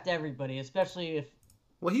can't draft everybody, especially if...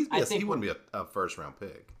 Well, he wouldn't be a first-round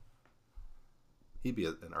pick. He'd be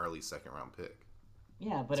an early second-round pick.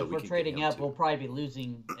 Yeah, but so if we're trading up, we'll probably be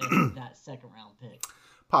losing that second-round pick.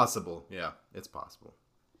 Possible, yeah. It's possible.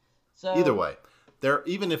 So either way,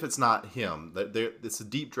 even if it's not him, it's a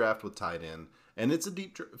deep draft with tight end. And it's a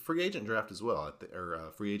deep free agent draft as well,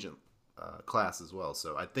 or free agent class as well.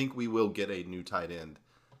 So I think we will get a new tight end,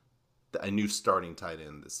 a new starting tight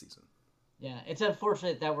end this season. Yeah, it's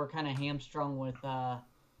unfortunate that we're kind of hamstrung with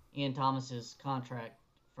Ian Thomas's contract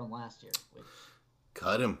from last year. Which...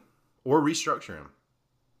 Cut him or restructure him,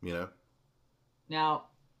 Now,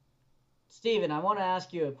 Steven, I want to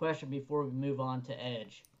ask you a question before we move on to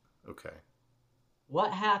edge. Okay.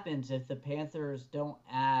 What happens if the Panthers don't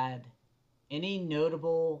add any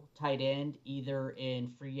notable tight end either in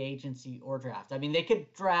free agency or draft? I mean, they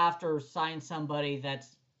could draft or sign somebody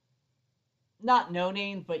that's not no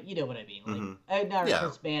name, but you know what I mean. Like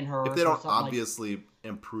Chris Manhurst. If they don't obviously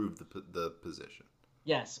improve the position.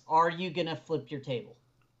 Yes. Are you gonna flip your table?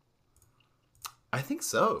 I think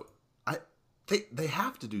so. They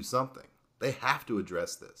have to do something. They have to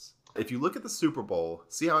address this. If you look at the Super Bowl,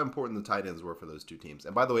 see how important the tight ends were for those two teams.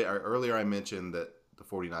 And by the way, earlier I mentioned that the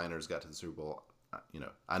 49ers got to the Super Bowl.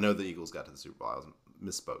 I know the Eagles got to the Super Bowl. I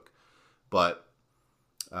misspoke. But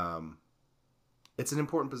it's an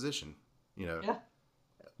important position. Yeah.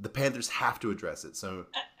 The Panthers have to address it. So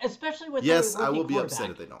especially with yes, I will be upset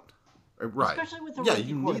if they don't. Right. Especially with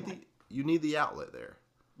the you need the outlet there.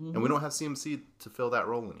 Mm-hmm. And we don't have CMC to fill that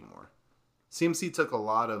role anymore. CMC took a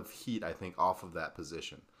lot of heat, I think, off of that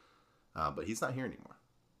position. But he's not here anymore.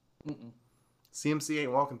 Mm-mm. CMC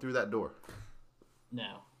ain't walking through that door.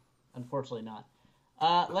 No, unfortunately not.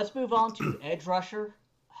 Let's move on to edge rusher.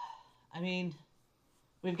 I mean,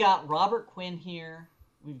 we've got Robert Quinn here.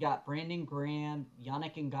 We've got Brandon Graham,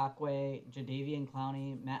 Yannick Ngakoue, Jadeveon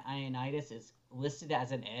Clowney, Matt Ioannidis is listed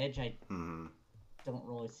as an edge. I don't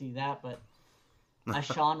really see that, but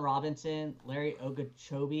Sean Robinson, Larry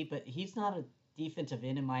Ogunjobi, but he's not a defensive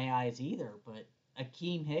end in my eyes either, but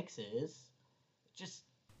Akeem Hicks is. Just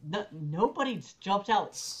nobody jumps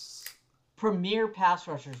out. Premier pass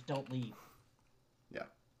rushers don't leave. Yeah.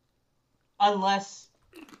 Unless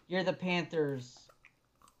you're the Panthers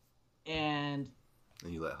and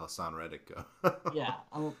you let Hassan Reddick go. Yeah.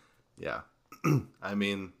 Yeah. I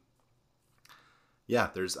mean, yeah,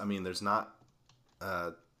 there's not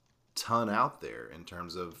a ton out there in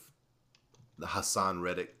terms of the Hassan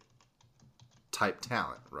Reddick type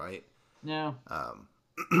talent, right? No.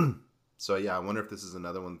 So yeah, I wonder if this is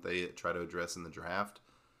another one they try to address in the draft.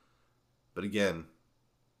 But again,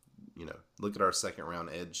 look at our second round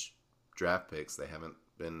edge draft picks. They haven't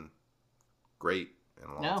been great in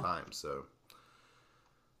a long time. So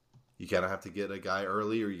you kind of have to get a guy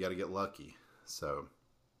early or you got to get lucky. So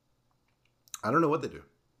I don't know what they do.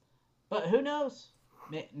 But who knows?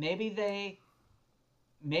 Maybe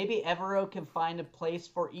Evero can find a place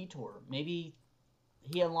for Etor. Maybe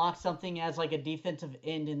he unlocks something as like a defensive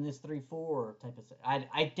end in this 3-4 type of thing.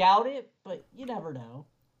 I doubt it, but you never know.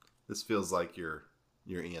 This feels like your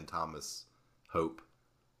Ian Thomas hope.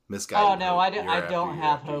 Misguided. Oh no, hope I don't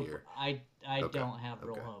have hope. Year. I don't have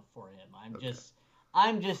real hope for him.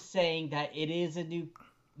 I'm just saying that it is a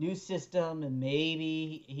new system and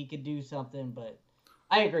maybe he could do something, but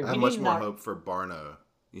I agree. I have much more hope for Barno,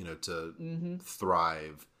 to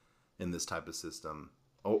thrive in this type of system.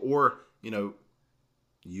 Or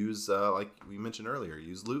use, like we mentioned earlier,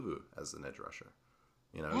 use Luvu as an edge rusher.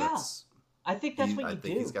 I think that's what you do. I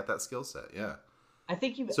think he's got that skill set, yeah. I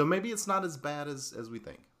think you. So maybe it's not as bad as we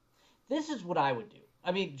think. This is what I would do.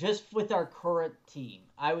 I mean, just with our current team,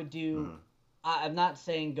 I would do. I'm not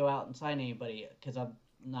saying go out and sign anybody because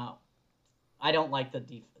I don't like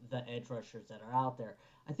the edge rushers that are out there.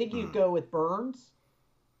 I think you go with Burns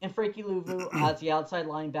and Frankie Luvu as the outside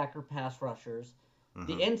linebacker pass rushers.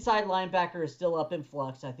 The inside linebacker is still up in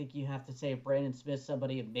flux. I think you have to say Brandon Smith,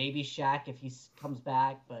 somebody, and maybe Shaq if he comes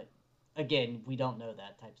back. But again, we don't know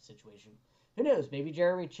that type of situation. Who knows? Maybe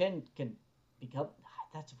Jeremy Chin can become.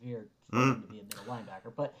 That's weird for him to be a middle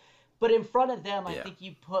linebacker. But in front of them, I think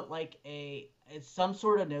you put like some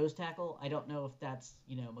sort of nose tackle. I don't know if that's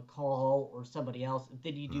McCall or somebody else.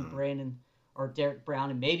 Then you do Brandon or Derek Brown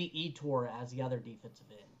and maybe Etor as the other defensive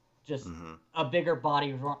end. Just a bigger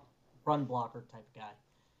body run blocker type of guy.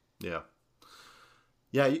 Yeah.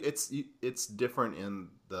 Yeah, it's different in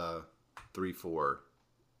the 3-4.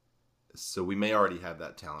 So we may already have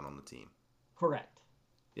that talent on the team. Correct.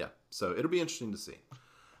 Yeah, so it'll be interesting to see.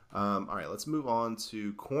 All right, let's move on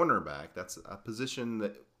to cornerback. That's a position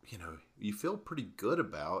that, you feel pretty good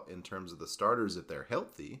about in terms of the starters if they're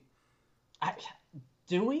healthy.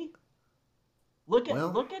 Do we? Look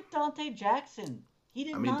at Dante Jackson. He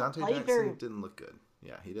did not Dante play Jackson didn't look good.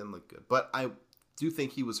 Yeah, he didn't look good. But I do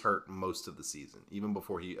think he was hurt most of the season, even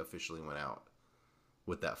before he officially went out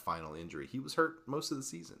with that final injury. He was hurt most of the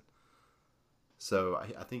season. So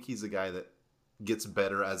I think he's a guy that, gets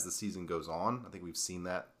better as the season goes on. I think we've seen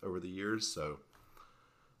that over the years. So,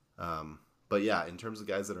 but yeah, in terms of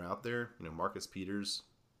guys that are out there, Marcus Peters,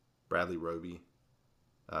 Bradley Roby,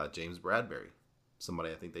 James Bradbury,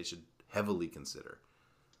 somebody I think they should heavily consider.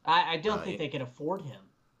 I don't think they can afford him.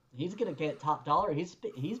 He's going to get top dollar. He's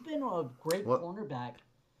been a great cornerback.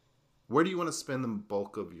 Where do you want to spend the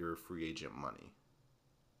bulk of your free agent money?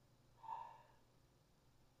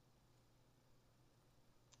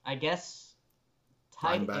 I guess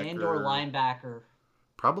tight end or linebacker.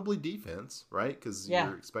 Probably defense, right? Because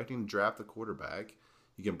you're expecting to draft a quarterback.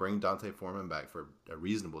 You can bring Dante Foreman back for a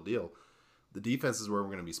reasonable deal. The defense is where we're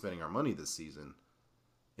going to be spending our money this season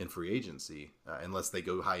in free agency, unless they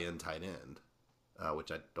go high-end tight end,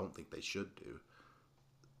 which I don't think they should do.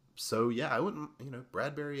 So, yeah, I wouldn't,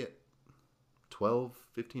 Bradbury at 12,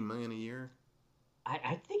 15 million a year.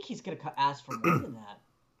 I think he's going to ask for more than that.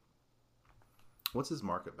 What's his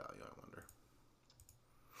market value, I wonder?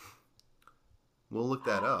 We'll look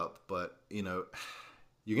that up, but, you're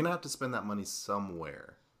going to have to spend that money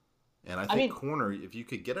somewhere. And I think corner, if you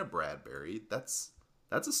could get a Bradbury, that's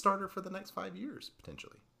a starter for the next 5 years,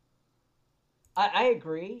 potentially. I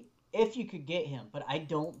agree, if you could get him, but I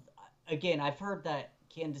don't. Again, I've heard that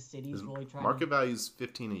Kansas City's really trying. Market value is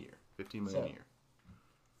 $15 million a year.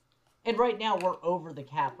 And right now we're over the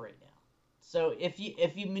cap right now. So if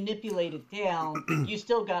you manipulate it down, you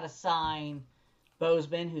still got to sign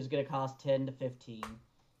Bozeman, who's going to cost 10 to 15.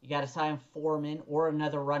 You got to sign Foreman or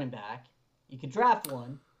another running back. You could draft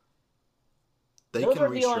one. They can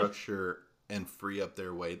restructure and free up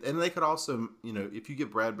their weight. And they could also, if you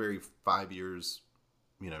give Bradbury 5 years,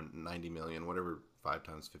 $90 million, whatever 5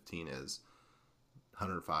 times 15 is,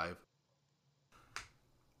 105.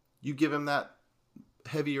 You give him that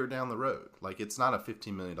heavier down the road. Like, it's not a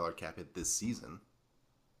 $15 million cap hit this season.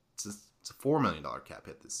 It's a $4 million cap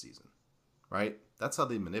hit this season, right? That's how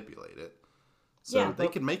they manipulate it. So they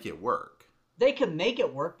can make it work. They can make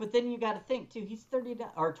it work, but then you got to think too. He's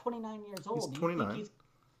 29 years old. He's 29. You think he's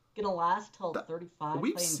gonna last till 35?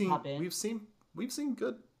 We've seen top end? We've seen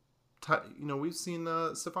good. We've seen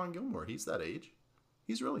Stephon Gilmore. He's that age.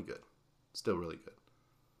 He's really good. Still really good.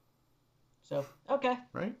 So okay,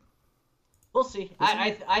 right? We'll see.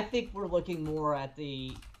 I think we're looking more at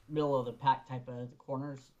the middle of the pack type of the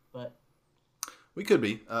corners, but we could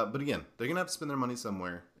be. But again, they're gonna have to spend their money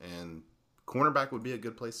somewhere, and cornerback would be a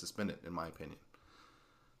good place to spend it, in my opinion.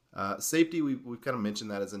 Safety, we've kind of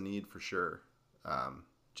mentioned that as a need for sure.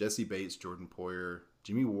 Jesse Bates, Jordan Poyer,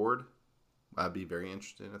 Jimmy Ward, I'd be very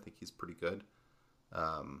interested in. I think he's pretty good.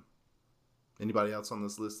 Anybody else on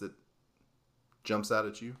this list that jumps out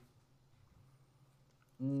at you?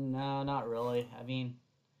 No, not really. I mean,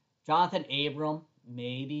 Jonathan Abram,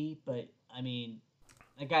 maybe, but I mean,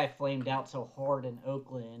 that guy flamed out so hard in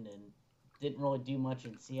Oakland and didn't really do much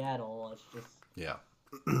in Seattle. It's just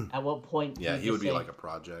at what point? Yeah, he would be like a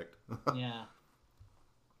project. Yeah.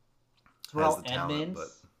 Terrell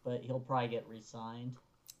Edmonds, but he'll probably get re-signed.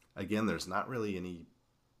 Again, there's not really any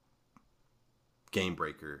game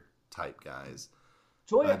breaker type guys.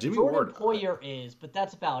 Jordan Poyer is, but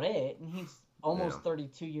that's about it, and he's almost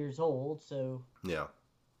 32 years old. So yeah.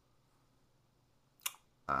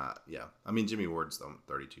 I mean, Jimmy Ward's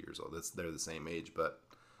 32 years old. They're the same age, but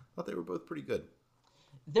I thought they were both pretty good.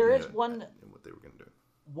 There is one in what they were going to do.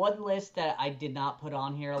 One list that I did not put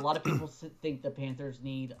on here. A lot of people think the Panthers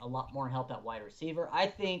need a lot more help at wide receiver. I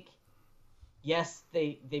think, yes,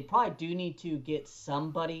 they probably do need to get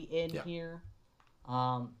somebody in here.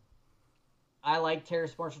 I like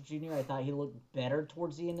Terrace Marshall Jr. I thought he looked better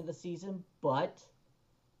towards the end of the season, but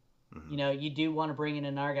you do want to bring in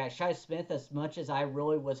another guy. Shi Smith, as much as I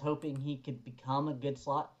really was hoping he could become a good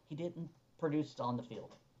slot, he didn't produce on the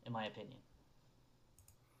field, in my opinion.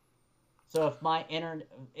 So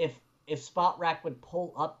if Spot Rack would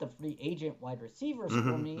pull up the free agent wide receivers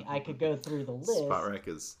for me, I could go through the list.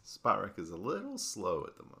 Spot Rack is a little slow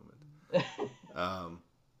at the moment.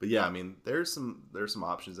 But yeah, I mean, there's some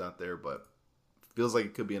options out there, but feels like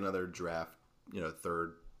it could be another draft,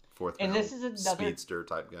 third, fourth round, this is another speedster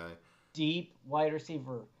type guy. Deep wide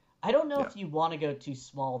receiver. I don't know if you want to go too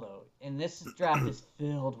small though, and this draft is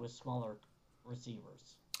filled with smaller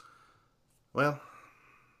receivers. Well,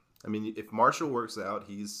 I mean, if Marshall works out,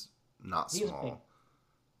 he's not small.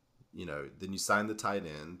 Then you sign the tight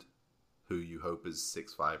end, who you hope is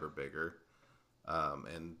 6'5" or bigger,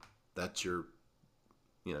 and that's your,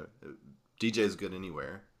 DJ is good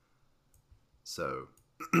anywhere. So,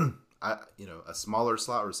 a smaller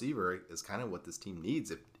slot receiver is kind of what this team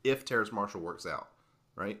needs if Terrace Marshall works out,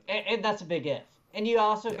 right? And that's a big if. And you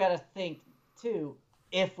also got to think too,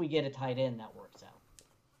 if we get a tight end that works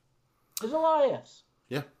out. There's a lot of ifs.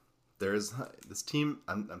 Yeah. There's this team.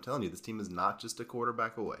 I'm telling you, this team is not just a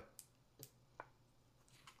quarterback away.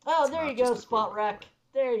 Oh, there you go, Spot Wreck.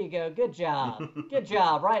 There you go. Good job. Good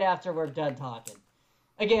job. Right after we're done talking.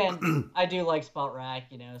 Again, I do like Spot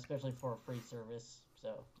Rack, especially for a free service.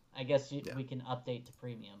 So I guess we can update to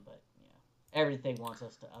premium, but everything wants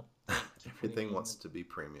us to update. Everything wants to be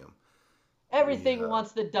premium. Everything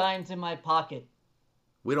wants the dimes in my pocket.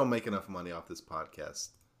 We don't make enough money off this podcast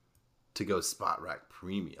to go Spot Rack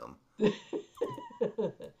Premium.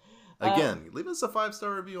 Again, leave us a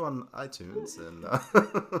 5-star review on iTunes. And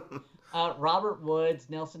Robert Woods,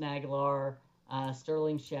 Nelson Aguilar,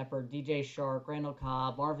 Sterling Shepard, DJ Shark, Randall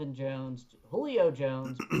Cobb, Marvin Jones, Julio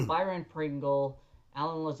Jones, Byron Pringle,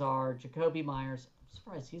 Alan Lazard, Jacoby Myers. I'm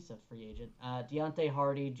surprised he's a free agent. Deontay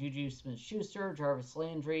Hardy, Juju Smith-Schuster, Jarvis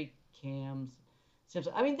Landry, Cam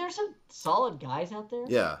Simpson. I mean, there's some solid guys out there.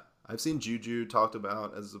 Yeah. I've seen Juju talked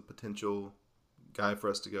about as a potential guy for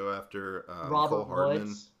us to go after. Robert Cole Hardman.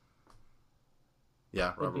 Woods.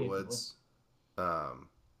 Yeah, Robert Woods.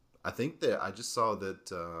 I think that I just saw that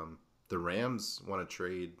the Rams want to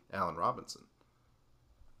trade Allen Robinson.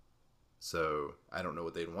 So I don't know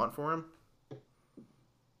what they'd want for him.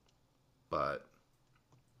 But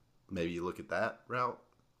maybe you look at that route.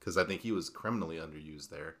 Because I think he was criminally underused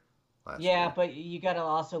there last year. Yeah, but you got to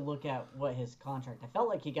also look at what his contract. I felt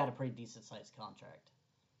like he got a pretty decent sized contract.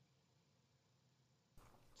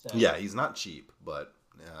 So. Yeah, he's not cheap, but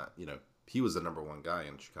he was the number one guy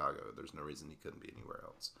in Chicago. There's no reason he couldn't be anywhere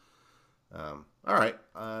else. All right,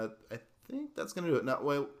 I think that's gonna do it. Now,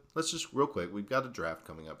 well, let's just real quick. We've got a draft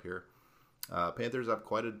coming up here. Panthers have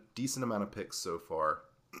quite a decent amount of picks so far.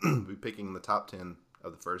 We'll be picking the top 10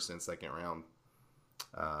 of the first and second round.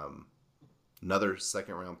 Another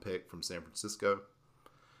second round pick from San Francisco.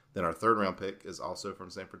 Then our third round pick is also from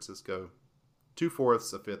San Francisco. 2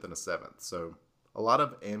 fourths, a fifth, and a seventh. So a lot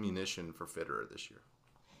of ammunition for Fitterer this year.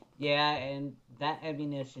 Yeah, and that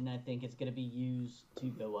ammunition, I think, is going to be used to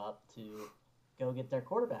go up to go get their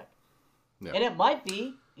quarterback. Yeah. And it might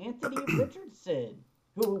be Anthony Richardson,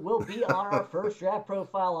 who will be on our first draft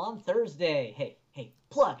profile on Thursday. Hey,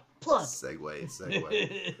 plug. Segue.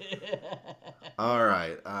 All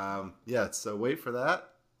right. So wait for that.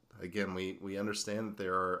 Again, we understand that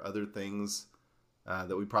there are other things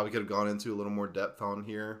that we probably could have gone into a little more depth on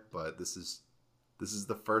here, but this is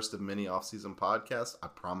the first of many off-season podcasts. I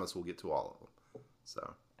promise we'll get to all of them.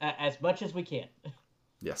 So as much as we can.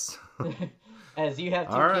 Yes. As you have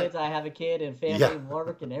two kids, I have a kid, and family, and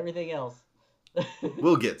work, and everything else.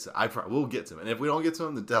 We'll get to. We'll get to them, and if we don't get to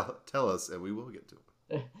them, then tell us, and we will get to them.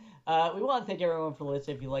 We want to thank everyone for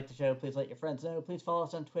listening. If you like the show, please let your friends know. Please follow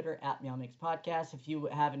us on Twitter @MeowMixPodcast. If you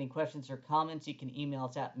have any questions or comments, you can email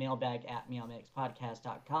us at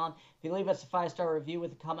mailbag@meowmixpodcast.com. If you leave us a 5-star review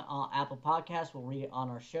with a comment on Apple Podcasts, we'll read it on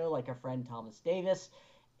our show like our friend Thomas Davis.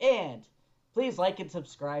 And please like and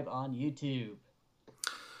subscribe on YouTube.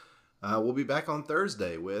 We'll be back on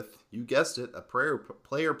Thursday with, you guessed it, a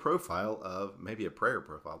player profile of, maybe a prayer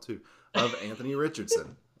profile too, of Anthony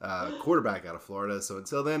Richardson. Quarterback out of Florida. So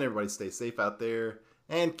until then, everybody stay safe out there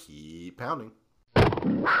and keep pounding.